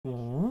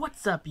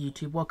What's up,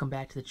 YouTube? Welcome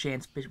back to the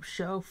Chance Bishop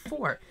Show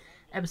for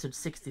episode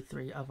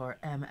 63 of our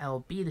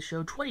MLB The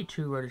Show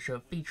 22 Roto Show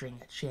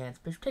featuring Chance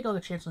Bishop. Take a look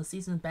at Chance on the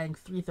season, batting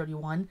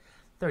 .331,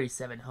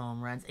 37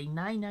 home runs, a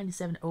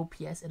 .997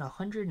 OPS, and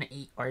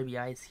 108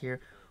 RBIs here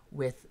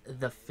with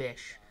the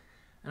Fish.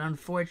 And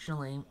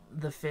unfortunately,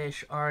 the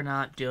Fish are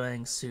not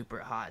doing super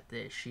hot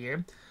this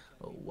year.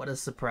 What a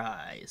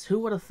surprise. Who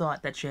would have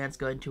thought that Chance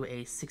going to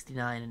a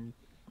 69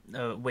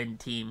 win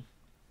team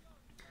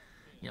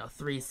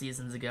 3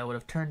 seasons ago would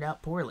have turned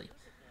out poorly.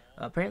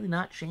 Apparently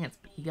not Chance,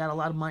 but he got a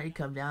lot of money to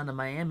come down to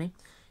Miami.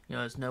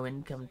 There's no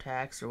income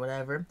tax or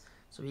whatever,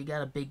 so he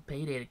got a big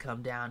payday to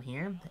come down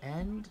here.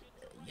 And,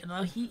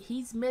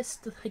 he's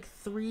missed like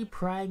 3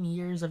 prime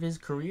years of his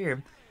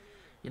career.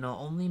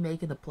 Only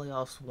making the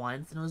playoffs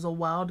once, and it was a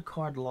wild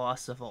card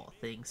loss of all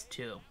things,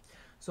 too.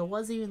 So it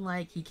wasn't even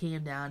like he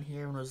came down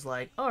here and was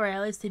like, alright,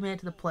 at least he made it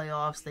to the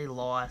playoffs, they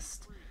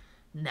lost.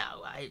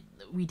 No,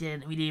 we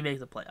didn't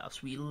make the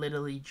playoffs. We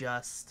literally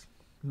just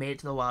made it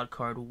to the wild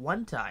card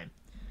one time.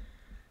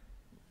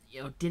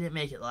 Didn't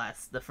make it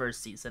the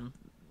first season.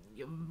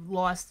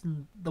 Lost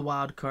in the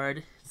wild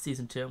card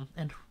season 2,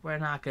 and we're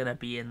not gonna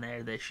be in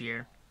there this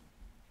year.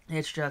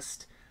 It's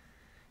just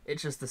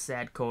the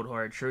sad, cold,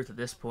 hard truth at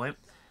this point.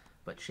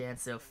 But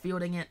Chance still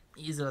fielding it.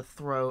 He's gonna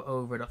throw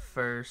over to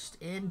first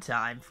in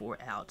time for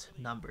out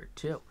number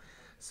 2.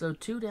 So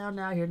 2 down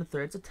now here in the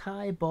third. It's a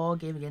tie ball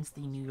game against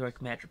the New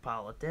York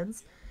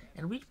Metropolitans.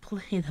 And we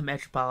played the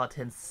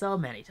Metropolitans so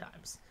many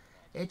times.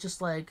 It's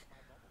just like,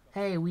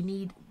 hey, we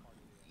need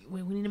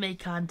to make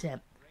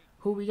content.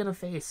 Who are we going to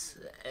face?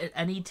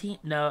 Any team?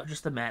 No,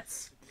 just the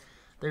Mets.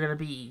 They're going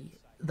to be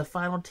the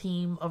final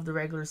team of the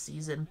regular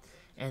season.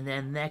 And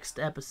then next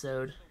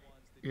episode,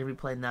 you're going to be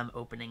playing them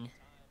opening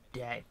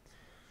day.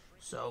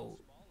 So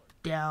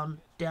down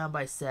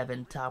by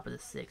 7, top of the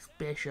 6th.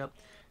 Bishop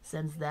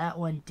sends that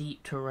one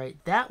deep to right.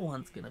 That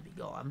one's going to be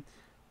gone,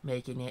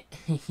 making it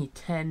a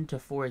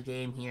 10-4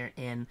 game here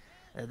in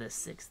the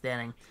 6th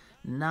inning.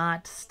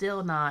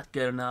 Still not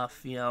good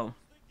enough.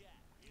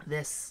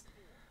 This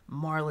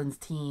Marlins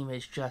team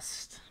is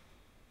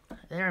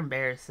they're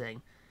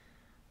embarrassing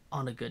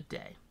on a good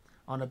day.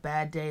 On a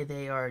bad day,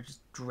 they are just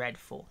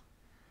dreadful.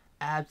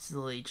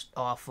 Absolutely just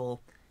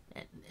awful.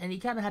 And you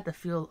kind of have to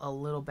feel a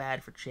little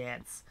bad for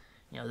Chance.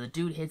 The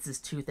dude hits his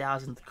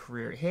 2,000th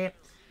career hit.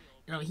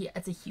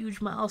 It's a huge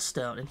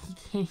milestone, and he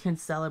can't even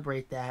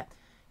celebrate that,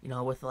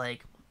 with,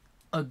 like,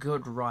 a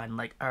good run.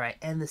 Like, alright,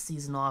 end the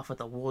season off with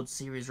a World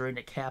Series ring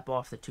to cap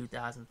off the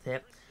 2,000th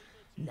hit.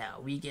 No,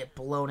 we get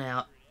blown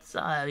out.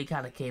 So we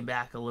kind of came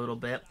back a little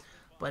bit,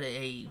 but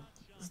a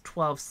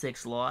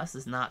 12-6 loss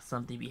is not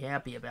something to be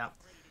happy about.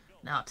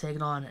 Now,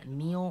 taking on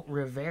Neil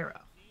Rivera.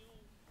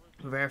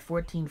 Rivera,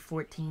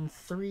 14-14,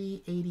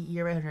 380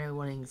 ERA,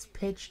 181 innings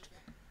pitched.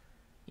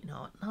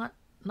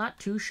 Not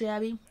too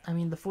shabby. I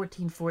mean, the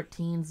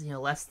 14-14's,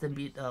 less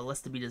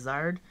to be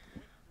desired.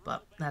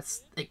 But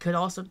it could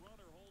also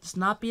just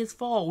not be his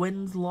fault.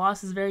 Wins,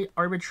 losses, very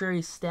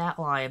arbitrary stat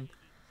line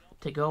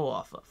to go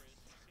off of.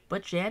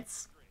 But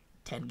Chance,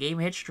 10-game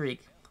hit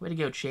streak. Way to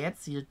go,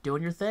 Chance. You're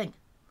doing your thing.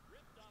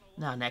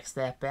 Now, next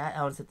at bat,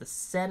 Owens hit the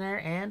center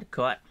and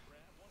caught.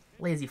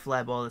 Lazy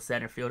fly ball to the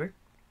center fielder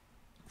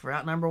for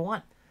out number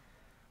 1.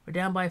 We're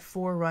down by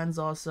 4 runs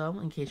also,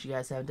 in case you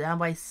guys have. Down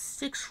by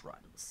 6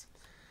 runs.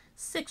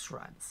 6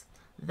 runs.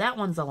 That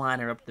one's a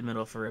liner up the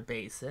middle for a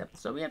base hit.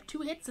 So we have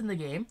 2 hits in the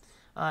game.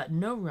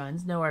 No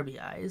runs, no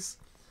RBIs.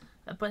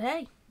 But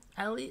hey,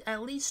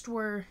 at least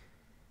we're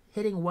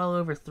hitting well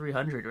over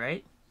 300,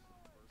 right?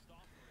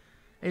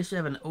 I used to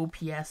have an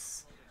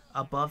OPS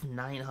above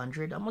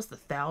 900, almost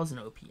 1,000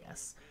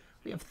 OPS.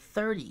 We have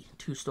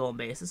 32 stolen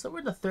bases, so we're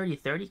in the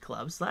 30-30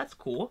 club, so that's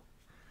cool.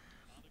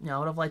 I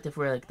would have liked if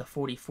we were like the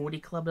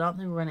 40-40 club, but I don't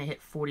think we're going to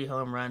hit 40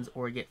 home runs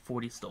or get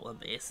 40 stolen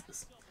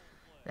bases.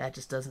 That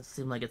just doesn't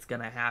seem like it's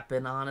going to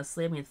happen,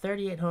 honestly. I mean,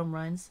 38 home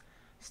runs,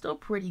 still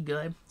pretty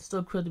good.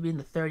 Still could be in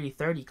the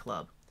 30-30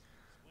 club.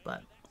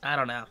 But, I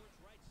don't know.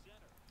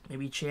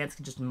 Maybe Chance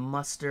can just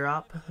muster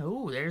up.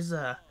 Ooh, there's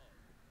a...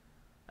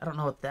 I don't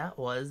know what that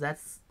was. I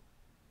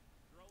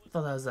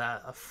thought that was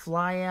a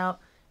fly out.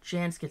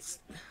 Chance gets...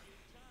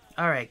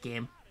 Alright,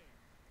 game.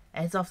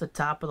 Heads off the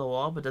top of the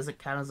wall, but doesn't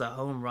count as a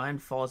home run.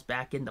 Falls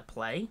back into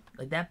play.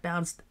 Like, that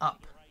bounced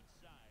up.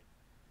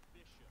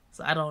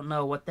 So I don't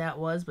know what that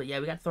was, but yeah,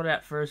 we got thrown out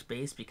at first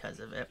base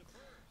because of it.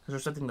 Because there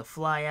was something to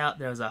fly out,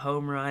 there was a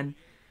home run,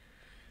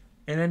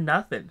 and then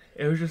nothing.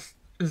 It was just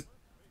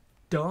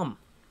dumb.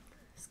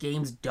 This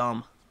game's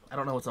dumb. I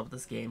don't know what's up with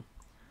this game.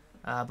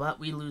 But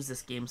we lose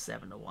this game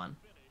 7-1.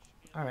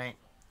 Alright.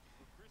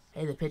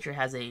 Hey, the pitcher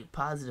has a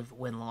positive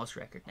win-loss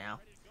record now.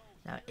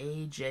 Now,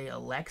 A.J.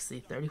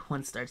 Alexi,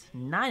 31 starts,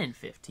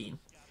 9-15.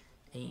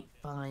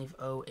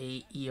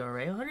 8.508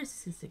 ERA,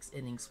 166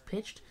 innings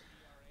pitched.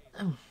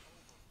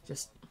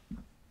 Just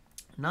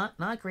not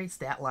a great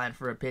stat line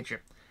for a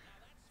pitcher.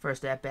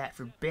 First at bat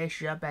for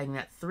Bishop, batting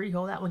that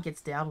 3-hole. That one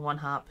gets down 1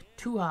 hop,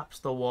 2 hops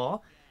the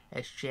wall.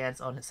 As Chance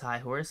on his high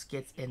horse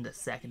gets into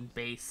second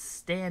base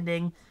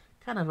standing.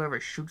 kind of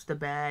overshoots the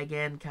bag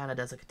and kind of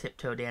does like a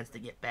tiptoe dance to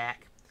get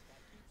back.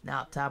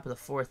 Now, top of the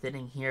 4th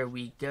inning, here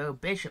we go.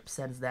 Bishop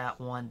sends that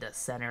one to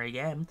center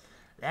again.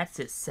 That's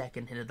his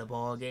second hit of the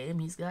ball game.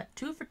 He's got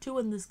 2 for 2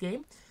 in this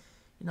game.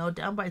 You know,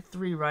 down by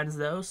 3 runs,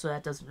 though, so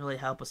that doesn't really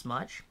help us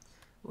much.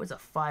 It was a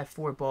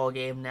 5-4 ball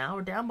game now.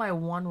 We're down by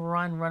 1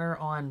 run, runner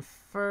on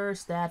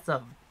first. That's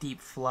a deep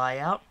fly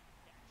out.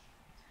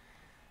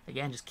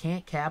 Again, just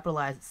can't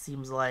capitalize, it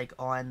seems like,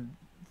 on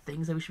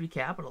things that we should be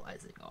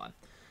capitalizing on.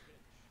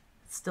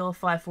 It's still a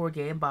 5-4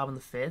 game, bottom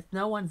of the 5th.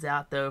 No one's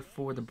out, though,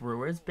 for the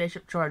Brewers.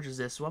 Bishop charges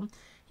this one.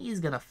 He's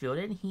going to field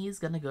it, and he's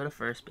going to go to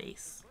first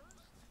base.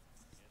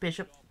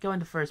 Bishop going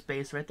to first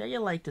base right there. You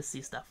like to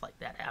see stuff like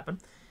that happen.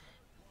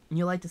 And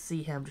you like to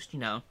see him just, you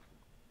know,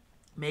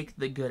 make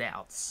the good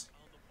outs.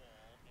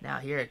 Now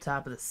here at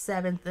top of the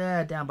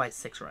 7th, down by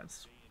 6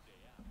 runs.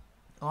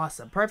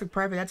 Awesome. Perfect.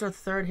 That's our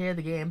 3rd hit of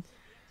the game.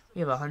 We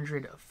have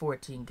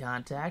 114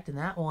 contact, and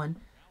that one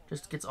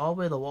just gets all the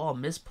way to the wall.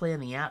 Misplay in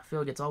the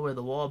outfield, gets all the way to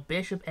the wall.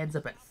 Bishop ends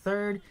up at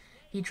 3rd.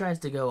 He tries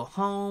to go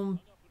home.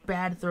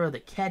 Bad throw of the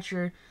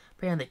catcher.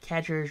 Apparently the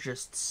catcher is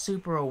just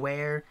super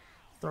aware.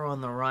 Throw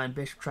on the run.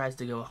 Bishop tries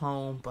to go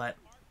home, but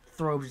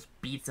throw just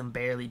beats him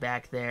barely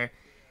back there.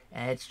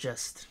 And it's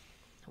just,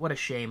 what a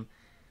shame.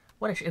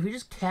 If we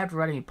just kept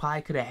running, we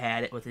probably could have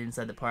had it with an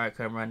inside the park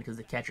home run because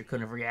the catcher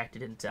couldn't have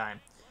reacted in time.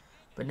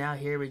 But now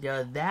here we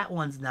go. That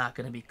one's not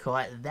going to be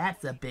caught.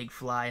 That's a big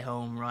fly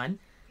home run.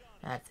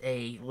 That's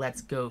a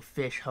let's go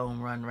fish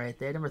home run right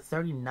there. Number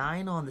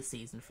 39 on the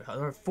season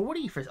or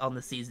 40 on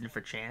the season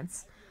for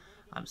Chance.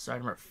 I'm sorry,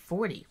 number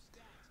 40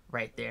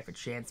 right there for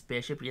Chance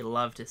Bishop. You'd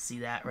love to see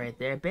that right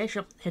there.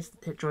 Bishop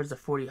hit towards the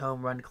 40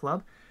 home run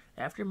club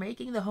after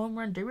making the home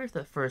run derby for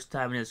the first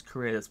time in his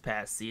career this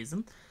past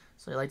season.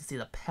 So I'd like to see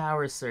the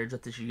power surge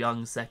that this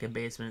young second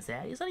baseman has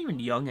had. He's not even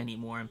young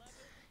anymore.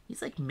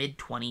 He's like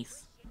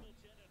mid-20s.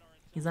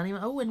 He's not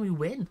even... Oh, and we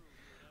win.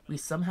 We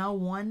somehow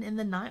won in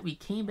the 9th. We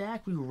came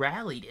back, we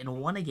rallied,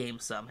 and won a game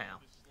somehow.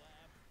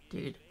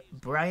 Dude,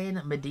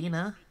 Brian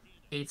Medina,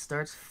 8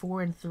 starts,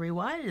 4-3.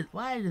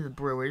 Why did the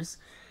Brewers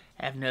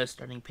have no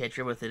starting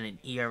pitcher with an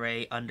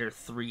ERA under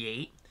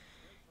 3.8?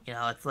 You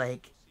know, it's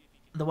like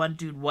the one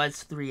dude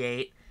was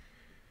 3.8,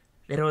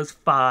 then it was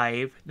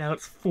 5, now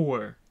it's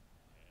 4.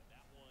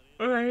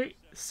 Alright,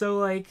 so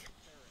like,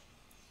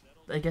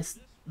 I guess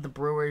the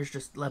Brewers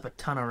just let up a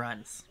ton of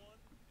runs.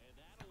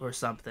 Or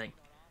something.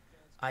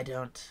 I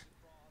don't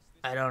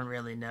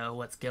really know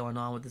what's going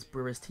on with this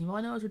Brewers team. All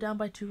I know is we're down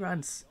by 2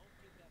 runs.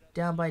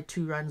 Down by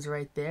 2 runs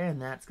right there,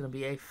 and that's going to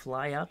be a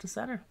fly out to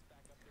center.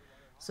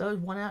 So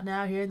 1 out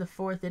now here in the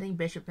 4th inning.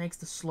 Bishop makes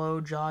the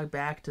slow jog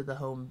back to the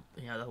home,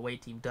 the away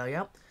team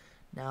dugout.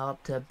 Now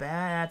up to bat,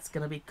 that's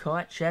going to be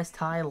caught. Chest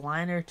high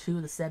liner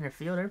to the center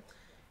fielder.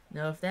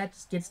 Now if that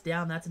just gets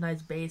down, that's a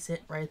nice base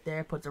hit right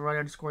there. Puts a runner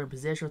in scoring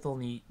position with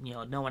only,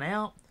 no one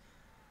out.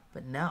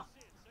 But no.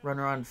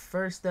 Runner on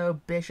first, though.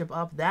 Bishop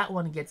up. That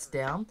one gets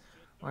down.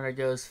 Runner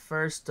goes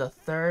first to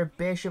 3rd.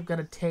 Bishop going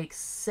to take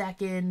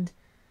 2nd.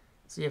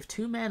 So you have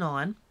 2 men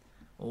on.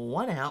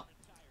 1 out.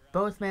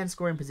 Both men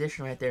scoring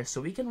position right there. So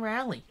we can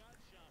rally.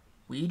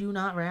 We do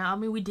not rally. I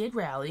mean, we did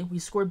rally. We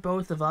scored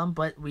both of them,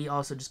 but we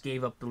also just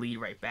gave up the lead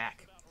right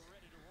back.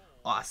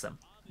 Awesome.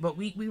 But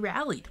we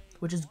rallied,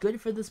 which is good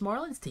for this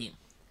Marlins team.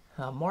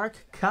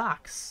 Mark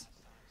Cox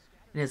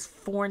and his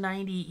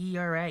 4.90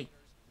 ERA.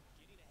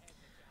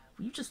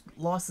 You just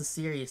lost the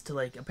series to,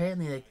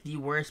 apparently, the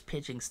worst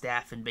pitching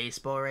staff in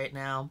baseball right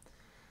now.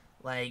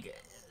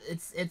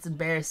 It's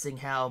embarrassing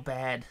how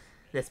bad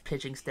this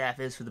pitching staff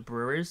is for the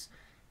Brewers,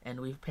 and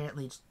we've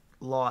apparently just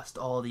lost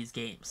all these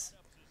games.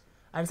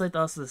 I just like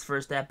also this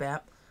first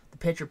at-bat. The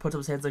pitcher puts up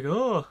his hands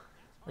oh,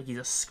 like he's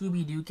a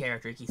Scooby-Doo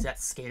character. Like he's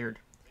that scared.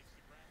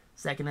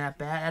 Second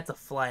at-bat, that's a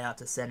fly out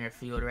to center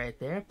field right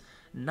there.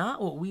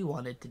 Not what we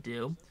wanted to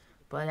do,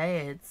 but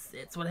hey,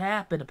 it's what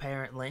happened,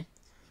 apparently.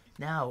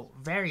 Now,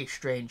 very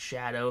strange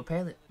shadow.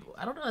 Apparently,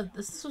 I don't know,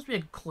 this is supposed to be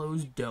a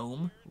closed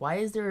dome. Why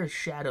is there a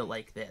shadow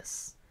like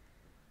this?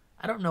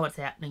 I don't know what's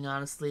happening,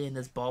 honestly, in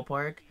this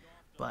ballpark.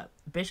 But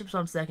Bishop's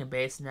on second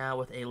base now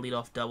with a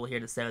leadoff double here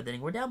to 7th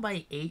inning. We're down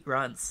by 8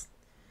 runs.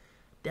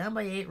 Down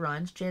by 8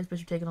 runs. Chance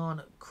Bishop taking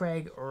on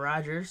Craig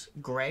Rogers.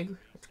 Greg?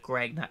 It's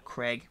Greg, not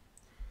Craig.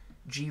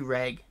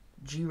 G-Reg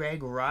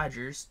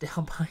Rogers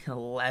down by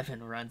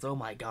 11 runs. Oh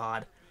my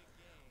god.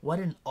 What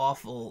an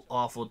awful,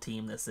 awful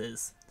team this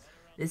is.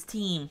 This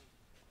team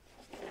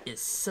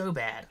is so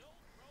bad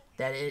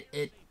that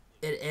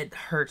it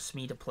hurts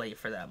me to play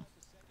for them.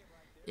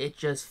 It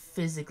just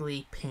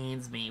physically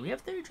pains me. We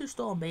have 32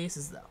 stolen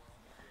bases though,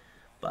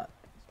 but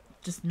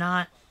just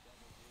not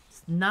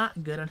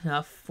good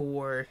enough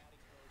for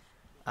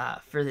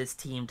this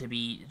team to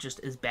be just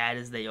as bad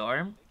as they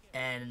are,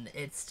 and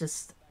it's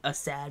just a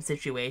sad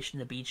situation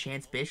to be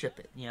Chance Bishop.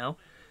 You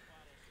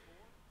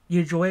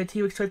enjoy a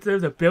team, expect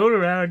them to build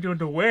around you and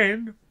to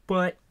win,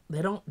 but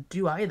they don't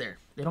do either.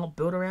 They don't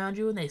build around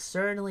you, and they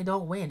certainly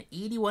don't win.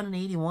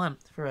 81-81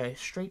 for a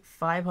straight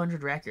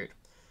 500 record.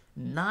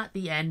 Not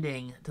the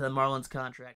ending to the Marlins contract.